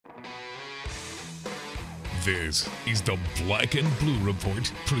This is the Black and Blue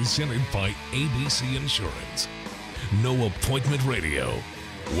Report presented by ABC Insurance. No appointment radio,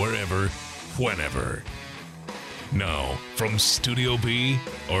 wherever, whenever. Now, from Studio B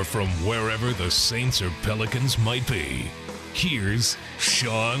or from wherever the Saints or Pelicans might be, here's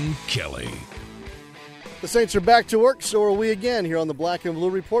Sean Kelly. The Saints are back to work, so are we again here on the Black and Blue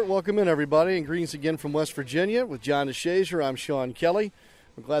Report. Welcome in, everybody, and greetings again from West Virginia with John DeShazier. I'm Sean Kelly.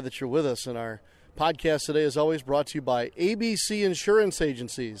 We're glad that you're with us, and our podcast today is always brought to you by ABC Insurance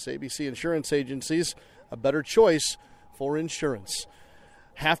Agencies. ABC Insurance Agencies, a better choice for insurance.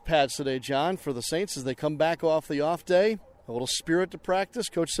 Half pads today, John, for the Saints as they come back off the off day. A little spirit to practice.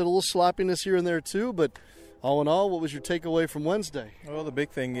 Coach said a little sloppiness here and there too, but all in all, what was your takeaway from Wednesday? Well, the big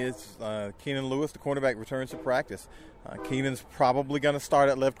thing is Keenan Lewis, the cornerback, returns to practice. Keenan's probably going to start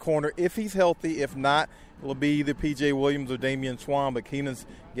at left corner if he's healthy. If not, it'll be either P.J. Williams or Damian Swan, but Keenan's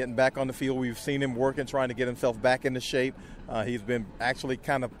getting back on the field. We've seen him working, trying to get himself back into shape. He's been actually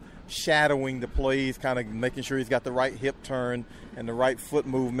kind of shadowing the plays, kind of making sure he's got the right hip turn and the right foot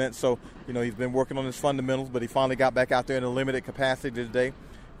movement. So, he's been working on his fundamentals, but he finally got back out there in a limited capacity today.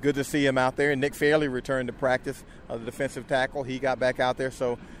 Good to see him out there. And Nick Fairley returned to practice, the defensive tackle. He got back out there.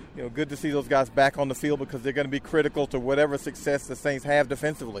 So, good to see those guys back on the field because they're going to be critical to whatever success the Saints have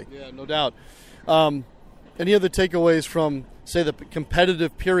defensively. Yeah, no doubt. Any other takeaways from, say, the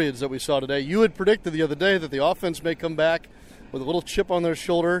competitive periods that we saw today? You had predicted the other day that the offense may come back with a little chip on their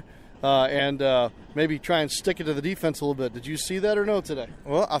shoulder and maybe try and stick it to the defense a little bit. Did you see that or no today?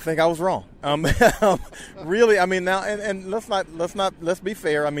 Well, I think I was wrong. Really, now, and let's be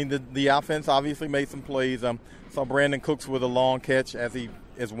fair. The offense obviously made some plays. Saw Brandon Cooks with a long catch as he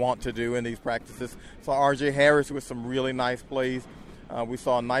is wont to do in these practices. Saw R.J. Harris with some really nice plays. We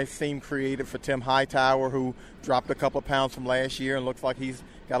saw a nice seam created for Tim Hightower, who dropped a couple of pounds from last year and looks like he's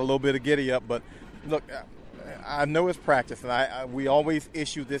got a little bit of giddy up. But look, I know it's practice, and we always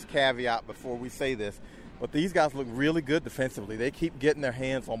issue this caveat before we say this, but these guys look really good defensively. They keep getting their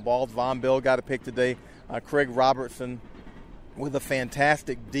hands on balls. Von Bell got a pick today. Craig Robertson with a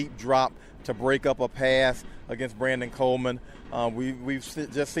fantastic deep drop to break up a pass against Brandon Coleman. We've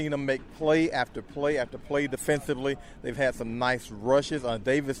just seen them make play after play after play defensively. They've had some nice rushes.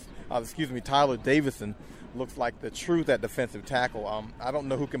 Tyler Davison looks like the truth at defensive tackle. I don't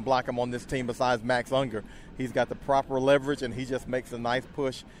know who can block him on this team besides Max Unger. He's got the proper leverage, and he just makes a nice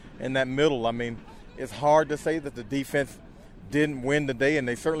push in that middle. It's hard to say that the defense didn't win the day, and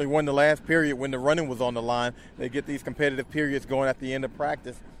they certainly won the last period when the running was on the line. They get these competitive periods going at the end of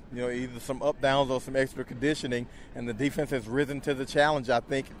practice, either some up downs or some extra conditioning, and the defense has risen to the challenge, I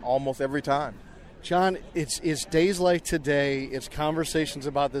think, almost every time. John, it's days like today, it's conversations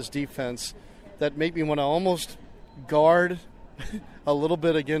about this defense that make me want to almost guard a little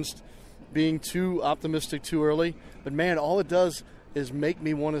bit against being too optimistic too early. But, man, all it does is make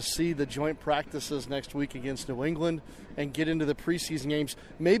me want to see the joint practices next week against New England and get into the preseason games,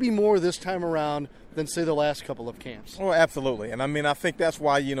 maybe more this time around than, say, the last couple of camps. Oh, absolutely. And, I think that's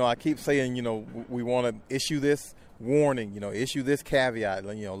why, I keep saying, we want to issue this warning, issue this caveat.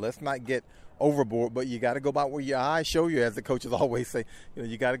 Let's not get overboard, but you got to go by what your eyes show you, as the coaches always say.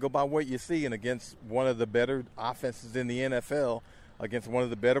 You got to go by what you see, and against one of the better offenses in the NFL, against one of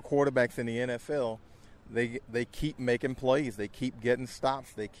the better quarterbacks in the NFL, they keep making plays. They keep getting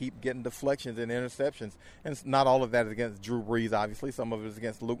stops. They keep getting deflections and interceptions. And not all of that is against Drew Brees, obviously. Some of it is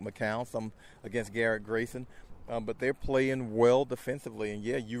against Luke McCown, some against Garrett Grayson. But they're playing well defensively. And,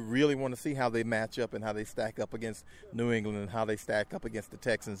 yeah, you really want to see how they match up and how they stack up against New England and how they stack up against the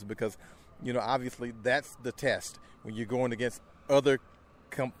Texans because, obviously that's the test when you're going against other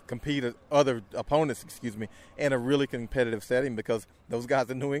opponents, in a really competitive setting because those guys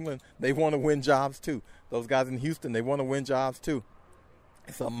in New England, they want to win jobs too. Those guys in Houston, they want to win jobs too.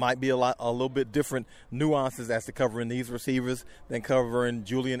 So it might be a little bit different nuances as to covering these receivers than covering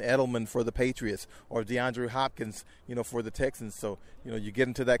Julian Edelman for the Patriots or DeAndre Hopkins, for the Texans. So, you get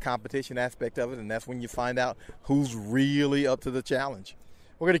into that competition aspect of it, and that's when you find out who's really up to the challenge.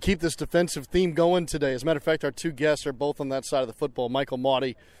 We're going to keep this defensive theme going today. As a matter of fact, our two guests are both on that side of the football, Michael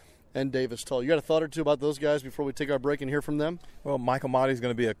Mauti and Davis Tull. You got a thought or two about those guys before we take our break and hear from them? Well, Michael Mauti is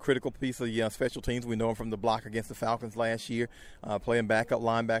going to be a critical piece of the special teams. We know him from the block against the Falcons last year, playing backup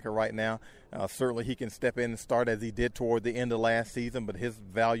linebacker right now. Certainly he can step in and start as he did toward the end of last season, but his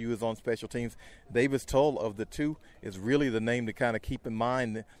value is on special teams. Davis Tull, of the two, is really the name to kind of keep in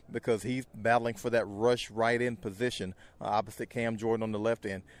mind because he's battling for that rush right end position opposite Cam Jordan on the left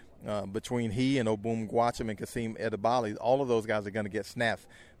end. between he and Obum Gwacham and Kasim Edebali, all of those guys are going to get snaps.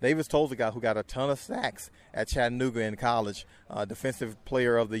 Davis Toll's a guy who got a ton of sacks at Chattanooga in college, defensive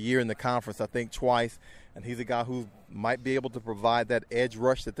player of the year in the conference, I think twice, and he's a guy who might be able to provide that edge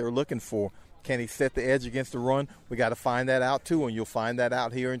rush that they're looking for. Can he set the edge against the run? We got to find that out too, and you'll find that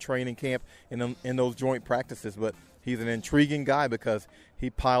out here in training camp in those joint practices. But he's an intriguing guy because he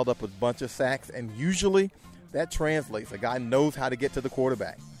piled up a bunch of sacks, and usually that translates. A guy knows how to get to the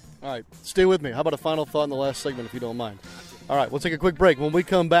quarterback. All right, stay with me. How about a final thought in the last segment, if you don't mind? All right, we'll take a quick break. When we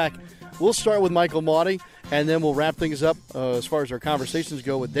come back, we'll start with Michael Mauti, and then we'll wrap things up as far as our conversations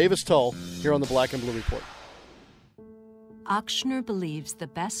go with Davis Tull here on the Black and Blue Report. Ochsner believes the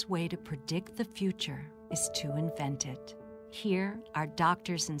best way to predict the future is to invent it. Here, our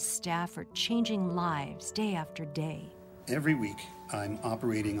doctors and staff are changing lives day after day. Every week, I'm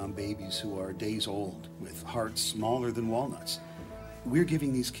operating on babies who are days old with hearts smaller than walnuts. We're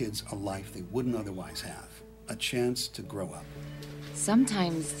giving these kids a life they wouldn't otherwise have, a chance to grow up.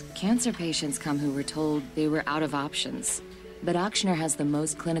 Sometimes cancer patients come who were told they were out of options, but Ochsner has the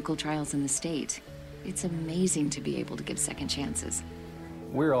most clinical trials in the state. It's amazing to be able to give second chances.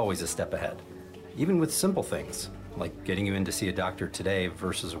 We're always a step ahead, even with simple things, like getting you in to see a doctor today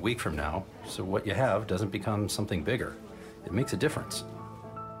versus a week from now, so what you have doesn't become something bigger. It makes a difference.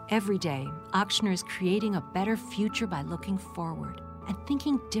 Every day, Ochsner is creating a better future by looking forward and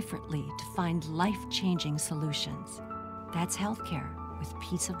thinking differently to find life-changing solutions. That's healthcare with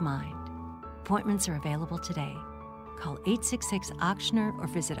peace of mind. Appointments are available today. Call 866-OCHSNER or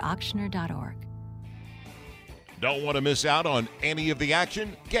visit ochsner.org. Don't want to miss out on any of the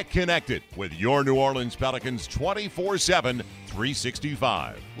action? Get connected with your New Orleans Pelicans 24/7,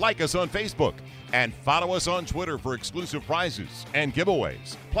 365. Like us on Facebook and follow us on Twitter for exclusive prizes and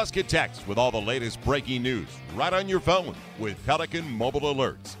giveaways. Plus, get text with all the latest breaking news right on your phone with Pelican Mobile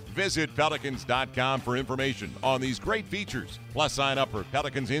Alerts. Visit Pelicans.com for information on these great features. Plus, sign up for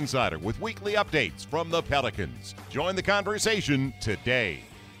Pelicans Insider with weekly updates from the Pelicans. Join the conversation today.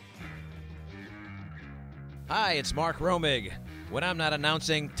 Hi, it's Mark Romig. When I'm not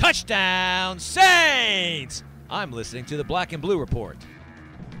announcing Touchdown Saints, I'm listening to the Black and Blue Report.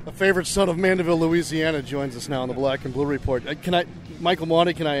 A favorite son of Mandeville, Louisiana, joins us now on the Black and Blue Report. Michael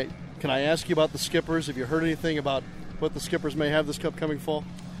Mauti, can I ask you about the Skippers? Have you heard anything about what the Skippers may have this upcoming fall?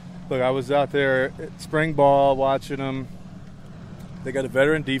 Look, I was out there at spring ball watching them. They got a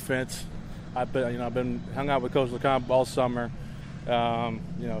veteran defense. I've been hung out with Coach LeCompte all summer.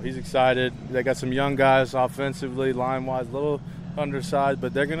 He's excited. They got some young guys offensively, line-wise, a little undersized,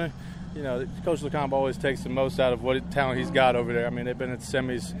 but they're going to, Coach LeCompte always takes the most out of what talent he's got over there. I mean, they've been at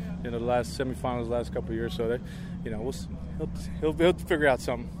semis, the last semifinals the last couple of years, so he'll figure out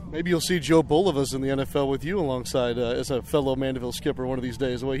something. Maybe you'll see Joe Bulovas in the NFL with you alongside as a fellow Mandeville Skipper one of these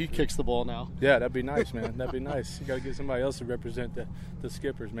days, the way he kicks the ball now. Yeah, that'd be nice, man. That'd be nice. You got to get somebody else to represent the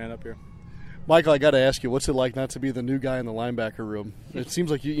Skippers, man, up here. Michael, I got to ask you, what's it like not to be the new guy in the linebacker room? It seems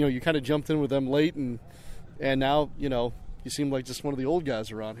like you kind of jumped in with them late, and now you seem like just one of the old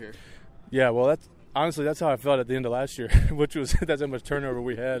guys around here. Yeah, well, that's how I felt at the end of last year, which was that's how much turnover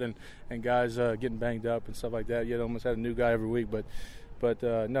we had and guys getting banged up and stuff like that. You almost had a new guy every week, but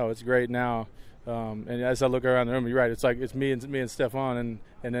no, it's great now. And as I look around the room, you're right. It's like it's me and Stephon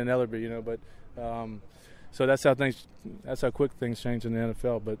and then Ellerby, But so that's how quick things change in the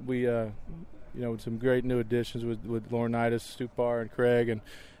NFL. But we, with some great new additions with Laurinaitis, Stupar, and Craig,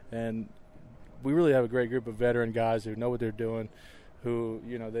 and we really have a great group of veteran guys who know what they're doing, who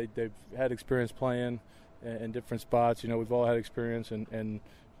they've had experience playing in different spots. We've all had experience, and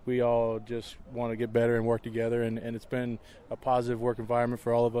we all just want to get better and work together. And it's been a positive work environment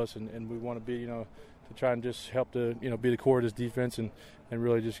for all of us, and we want to be to try and just help to be the core of this defense and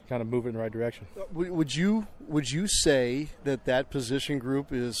really just kind of move it in the right direction. Would you say that position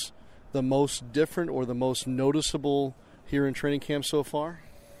group is the most different or the most noticeable here in training camp so far?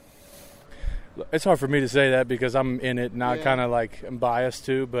 It's hard for me to say that because I'm in it, not kind of like I'm biased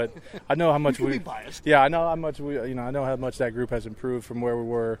too. But I know how much we biased. Yeah, I know how much I know how much that group has improved from where we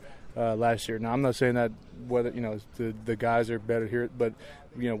were last year. Now I'm not saying that whether the guys are better here, but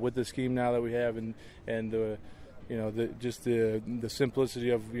with the scheme now that we have and the the simplicity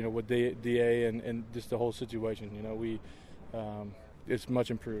of with DA and just the whole situation, it's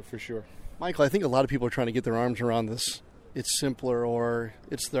much improved for sure. Michael, I think a lot of people are trying to get their arms around this. It's simpler, or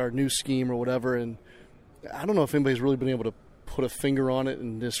it's our new scheme, or whatever. And I don't know if anybody's really been able to put a finger on it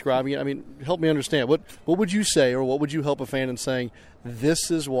and describing it. I mean, help me understand. What would you say, or what would you help a fan in saying, this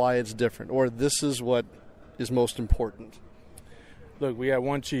is why it's different, or this is what is most important? Look, we got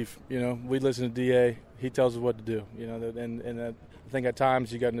one chief. We listen to DA. he tells us what to do. You know, and I think at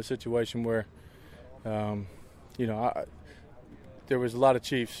times you got in a situation where, you know, there was a lot of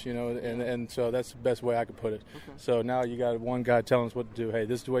Chiefs, you know, and so that's the best way I could put it. Okay. So now you got one guy telling us what to do. Hey,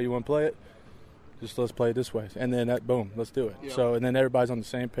 this is the way you want to play it. Just let's play it this way, and then boom, let's do it. Yeah. So and then everybody's on the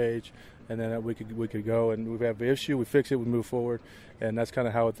same page, and then we could go, and we have an issue, we fix it, we move forward, and that's kind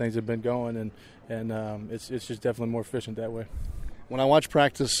of how things have been going, and it's just definitely more efficient that way. When I watch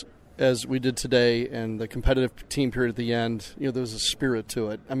practice, as we did today, and the competitive team period at the end, you know, there's a spirit to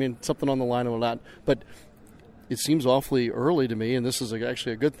it. I mean, something on the line of a lot, but it seems awfully early to me, and this is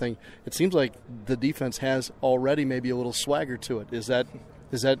actually a good thing. It seems like the defense has already maybe a little swagger to it. Is that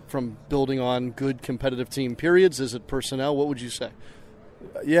from building on good competitive team periods? Is it personnel? What would you say?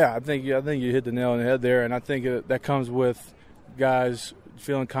 Yeah, I think you hit the nail on the head there, and I think that comes with guys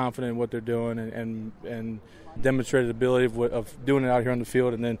feeling confident in what they're doing and demonstrated ability of doing it out here on the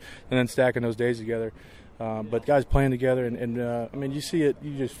field, and then stacking those days together. But guys playing together, and I mean, you see it,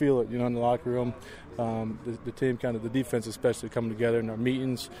 you just feel it, you know, in the locker room. The team, kind of the defense especially, coming together in our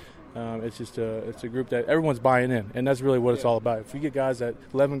meetings. It's just it's a group that everyone's buying in, and that's really what it's all about. If we get guys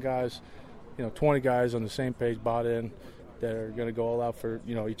 11 guys, you know, 20 guys on the same page, bought in, that are going to go all out for,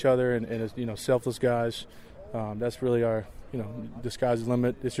 you know, each other, and you know, selfless guys, that's really our, you know, the sky's the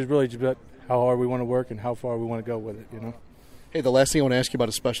limit. It's just really just about how hard we want to work and how far we want to go with it, you know. Hey, the last thing I want to ask you about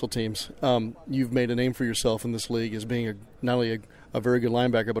is special teams. You've made a name for yourself in this league as being not only a very good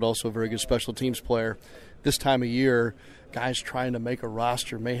linebacker, but also a very good special teams player. This time of year, guys trying to make a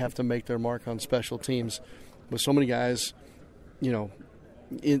roster may have to make their mark on special teams. With so many guys, you know,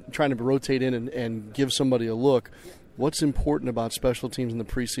 trying to rotate in and give somebody a look, what's important about special teams in the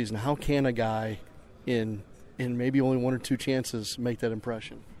preseason? How can a guy in maybe only one or two chances make that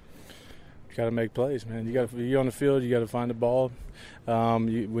impression? You got to make plays, man. You're on the field. You got to find the ball.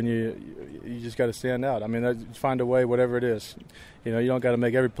 You just got to stand out. I mean, find a way, whatever it is. You know, you don't got to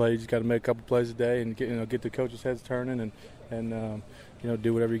make every play. You just got to make a couple plays a day and get the coaches' heads turning and you know,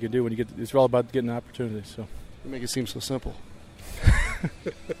 do whatever you can do when you get. It's all about getting the opportunity. So you make it seem so simple.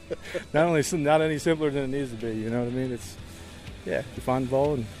 Not any simpler than it needs to be. You know what I mean? It's you find the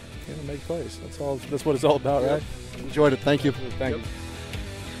ball and, you know, make plays. That's what it's all about, right? Enjoyed it. Thank you. Thank you.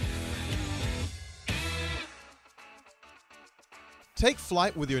 Take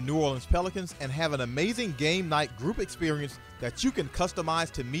flight with your New Orleans Pelicans and have an amazing game night group experience that you can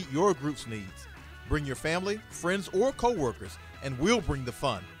customize to meet your group's needs. Bring your family, friends, or coworkers, and we'll bring the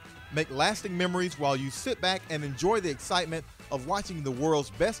fun. Make lasting memories while you sit back and enjoy the excitement of watching the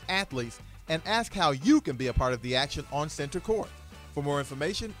world's best athletes, and ask how you can be a part of the action on center court. For more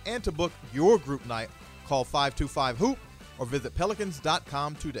information and to book your group night, call 525-HOOP or visit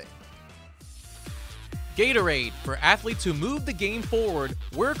pelicans.com today. Gatorade. For athletes who move the game forward,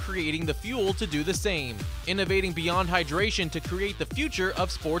 we're creating the fuel to do the same. Innovating beyond hydration to create the future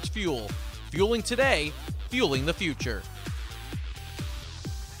of sports fuel. Fueling today, fueling the future.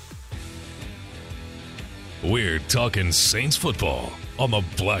 We're talking Saints football on the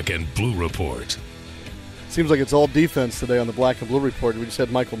Black and Blue Report. Seems like it's all defense today on the Black and Blue Report. We just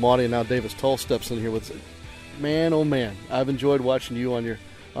had Michael Mauti, and now Davis Tull steps in here with, man, oh man, I've enjoyed watching you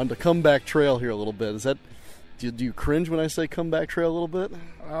on the comeback trail here a little bit. Is that, do you cringe when I say comeback trail a little bit?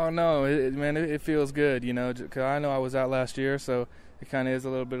 Oh no, it feels good, you know, because I know I was out last year, so it kind of is a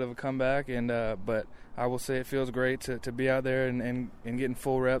little bit of a comeback, and but I will say it feels great to be out there and getting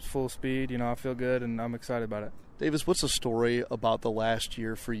full reps, full speed. You know, I feel good, and I'm excited about it. Davis, what's a story about the last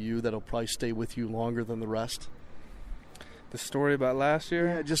year for you that'll probably stay with you longer than the rest? The story about last year?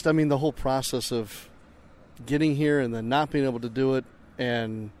 Yeah, just, I mean, the whole process of getting here and then not being able to do it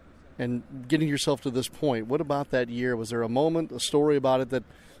and getting yourself to this point. What about that year? Was there a moment, a story about it that,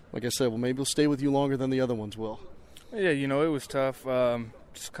 like I said, well, maybe it'll stay with you longer than the other ones will? Yeah, you know, it was tough.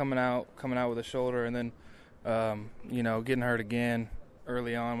 Just coming out with a shoulder, and then, you know, getting hurt again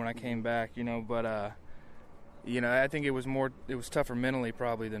early on when I came back. You know, but you know, I think it was tougher mentally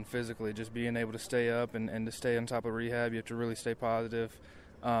probably than physically. Just being able to stay up and to stay on top of rehab, you have to really stay positive.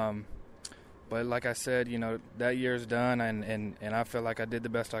 But like I said, you know, that year's done, and I felt like I did the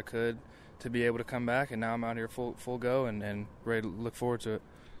best I could to be able to come back, and now I'm out here full go and ready to look forward to it.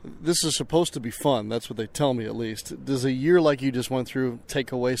 This is supposed to be fun. That's what they tell me, at least. Does a year like you just went through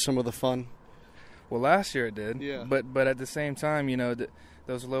take away some of the fun? Well, last year it did. Yeah. But at the same time, you know,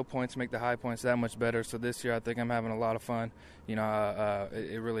 those low points make the high points that much better. So this year I think I'm having a lot of fun. You know,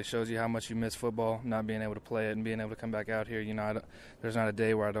 it really shows you how much you miss football, not being able to play it and being able to come back out here. You know, there's not a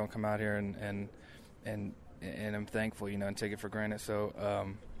day where I don't come out here and I'm thankful, you know, and take it for granted. So,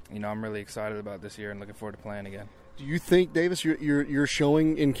 you know, I'm really excited about this year and looking forward to playing again. Do you think, Davis, you're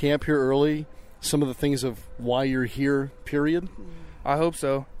showing in camp here early some of the things of why you're here, period? I hope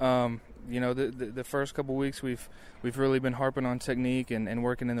so. The first couple weeks we've really been harping on technique and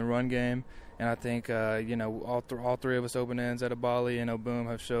working in the run game, and I think all three of us open ends at Abali and Obum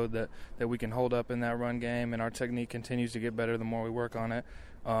have showed that we can hold up in that run game, and our technique continues to get better the more we work on it.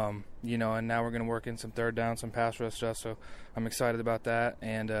 And now we're going to work in some third down, some pass rush stuff. So I'm excited about that,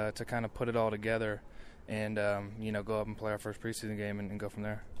 and to kind of put it all together, and go up and play our first preseason game and go from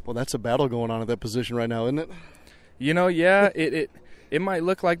there. Well, that's a battle going on at that position right now, isn't it? Yeah, it might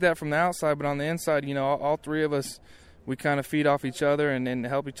look like that from the outside, but on the inside, all three of us, we kind of feed off each other and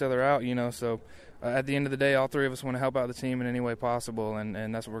help each other out, So at the end of the day, all three of us want to help out the team in any way possible,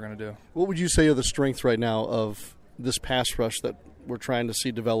 and that's what we're going to do. What would you say are the strengths right now of this pass rush that we're trying to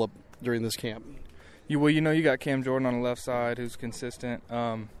see develop during this camp? You got Cam Jordan on the left side who's consistent.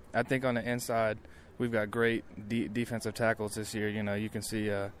 I think on the inside, we've got great defensive tackles this year. You can see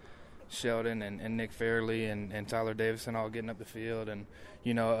Sheldon and Nick Fairley and Tyler Davison all getting up the field, and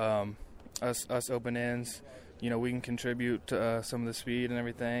us open ends, we can contribute to some of the speed and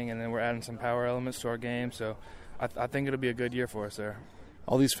everything, and then we're adding some power elements to our game. So I think it'll be a good year for us there.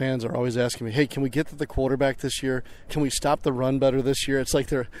 All these fans are always asking me, hey, can we get to the quarterback this year? Can we stop the run better this year? It's like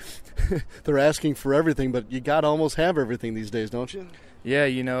they're asking for everything, but you got to almost have everything these days, don't you? Yeah,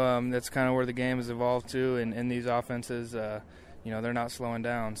 that's kind of where the game has evolved to, and in these offenses, they're not slowing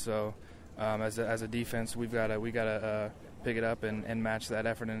down. So as a defense, we got to pick it up and match that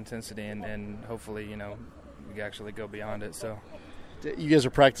effort and intensity, and hopefully, we actually go beyond it. So you guys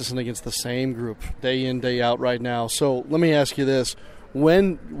are practicing against the same group day in, day out right now. So let me ask you this.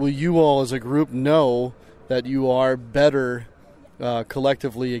 When will you all as a group know that you are better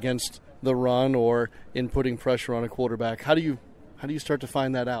collectively against the run or in putting pressure on a quarterback? How do you start to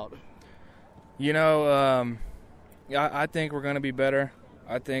find that out? I think we're going to be better.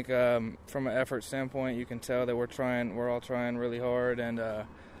 I think from an effort standpoint, you can tell that we're all trying really hard. And,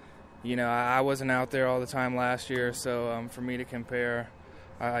 I wasn't out there all the time last year, so for me to compare,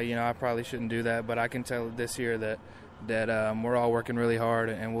 I probably shouldn't do that. But I can tell this year that we're all working really hard,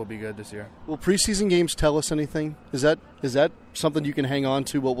 and we'll be good this year. Will preseason games tell us anything? Is that something you can hang on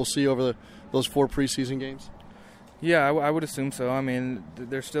to, what we'll see over those 4 preseason games? Yeah, I would assume so. I mean,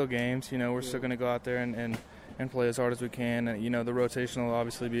 there's still games. We're still going to go out there and play as hard as we can. And, the rotation will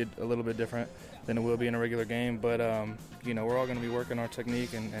obviously be a little bit different than it will be in a regular game. But, we're all going to be working our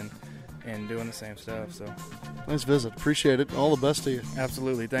technique and doing the same stuff. So nice visit. Appreciate it. All the best to you.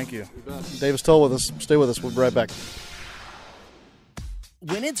 Absolutely. Thank you. Davis Toll with us. Stay with us. We'll be right back.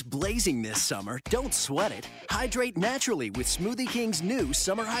 When it's blazing this summer, don't sweat it. Hydrate naturally with Smoothie King's new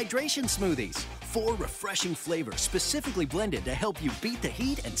Summer Hydration Smoothies. 4 refreshing flavors specifically blended to help you beat the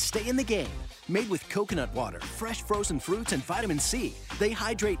heat and stay in the game. Made with coconut water, fresh frozen fruits, and vitamin C, they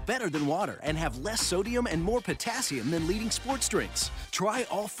hydrate better than water and have less sodium and more potassium than leading sports drinks. Try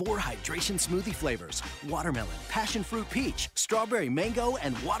all 4 hydration smoothie flavors: watermelon, passion fruit peach, strawberry mango,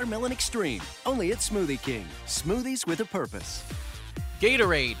 and watermelon extreme. Only at Smoothie King. Smoothies with a purpose.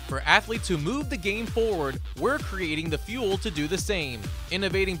 Gatorade. For athletes who move the game forward, we're creating the fuel to do the same.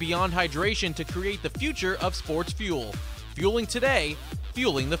 Innovating beyond hydration to create the future of sports fuel. Fueling today,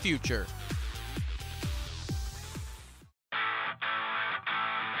 fueling the future.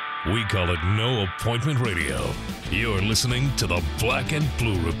 We call it No Appointment Radio. You're listening to the Black and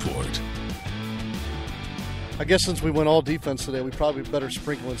Blue Report. I guess since we went all defense today, we probably better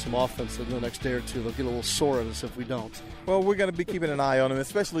sprinkle in some offense in the next day or two. They'll get a little sore at us if we don't. Well, we're going to be keeping an eye on them,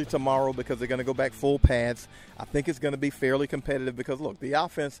 especially tomorrow, because they're going to go back full pads. I think it's going to be fairly competitive because, look, the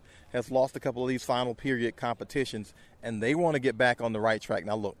offense has lost a couple of these final period competitions, and they want to get back on the right track.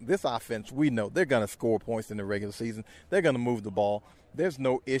 Now, look, this offense, we know they're going to score points in the regular season. They're going to move the ball. There's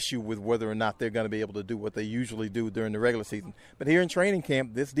no issue with whether or not they're going to be able to do what they usually do during the regular season. But here in training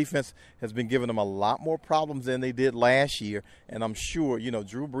camp, this defense has been giving them a lot more problems than they did last year. And I'm sure,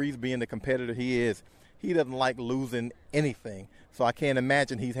 Drew Brees being the competitor he is, he doesn't like losing anything. So I can't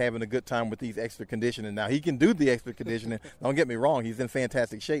imagine he's having a good time with these extra conditioning. Now, he can do the extra conditioning. Don't get me wrong. He's in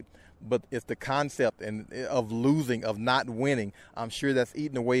fantastic shape. But it's the concept of losing, of not winning. I'm sure that's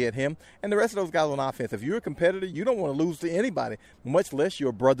eating away at him. And the rest of those guys on offense, if you're a competitor, you don't want to lose to anybody, much less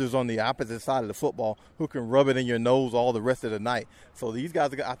your brothers on the opposite side of the football who can rub it in your nose all the rest of the night. So these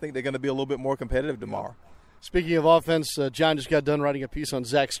guys, I think they're going to be a little bit more competitive tomorrow. Speaking of offense, John just got done writing a piece on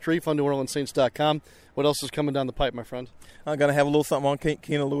Zach Strief on NewOrleansSaints.com. What else is coming down the pipe, my friend? I'm going to have a little something on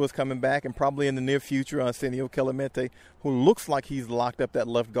Keenan Lewis coming back, and probably in the near future on Senio Clemente, who looks like he's locked up that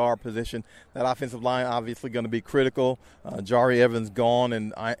left guard position. That offensive line obviously going to be critical. Jari Evans gone,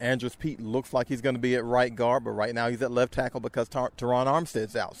 and Andrus Pete looks like he's going to be at right guard, but right now he's at left tackle because Teron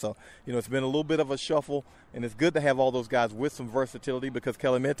Armstead's out. So, it's been a little bit of a shuffle, and it's good to have all those guys with some versatility because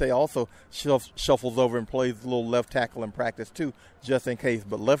Clemente also shuffles over and plays a little left tackle in practice too, just in case.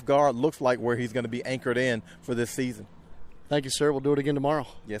 But left guard looks like where he's going to be anchored in for this season. Thank you, sir. We'll do it again tomorrow.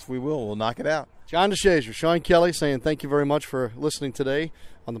 Yes, we will. We'll knock it out. John DeShazier, Sean Kelly saying thank you very much for listening today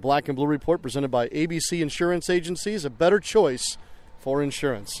on the Black and Blue Report presented by ABC Insurance Agencies, a better choice for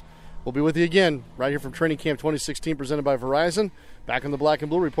insurance. We'll be with you again right here from Training Camp 2016 presented by Verizon. Back on the Black and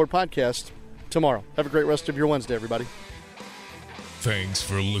Blue Report podcast tomorrow. Have a great rest of your Wednesday, everybody. Thanks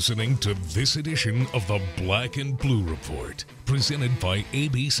for listening to this edition of the Black and Blue Report, presented by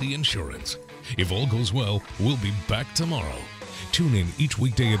ABC Insurance. If all goes well, we'll be back tomorrow. Tune in each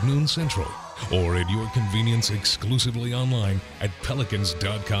weekday at noon Central, or at your convenience exclusively online at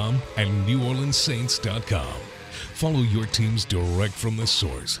Pelicans.com and NewOrleansSaints.com. Follow your teams direct from the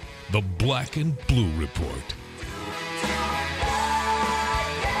source, the Black and Blue Report.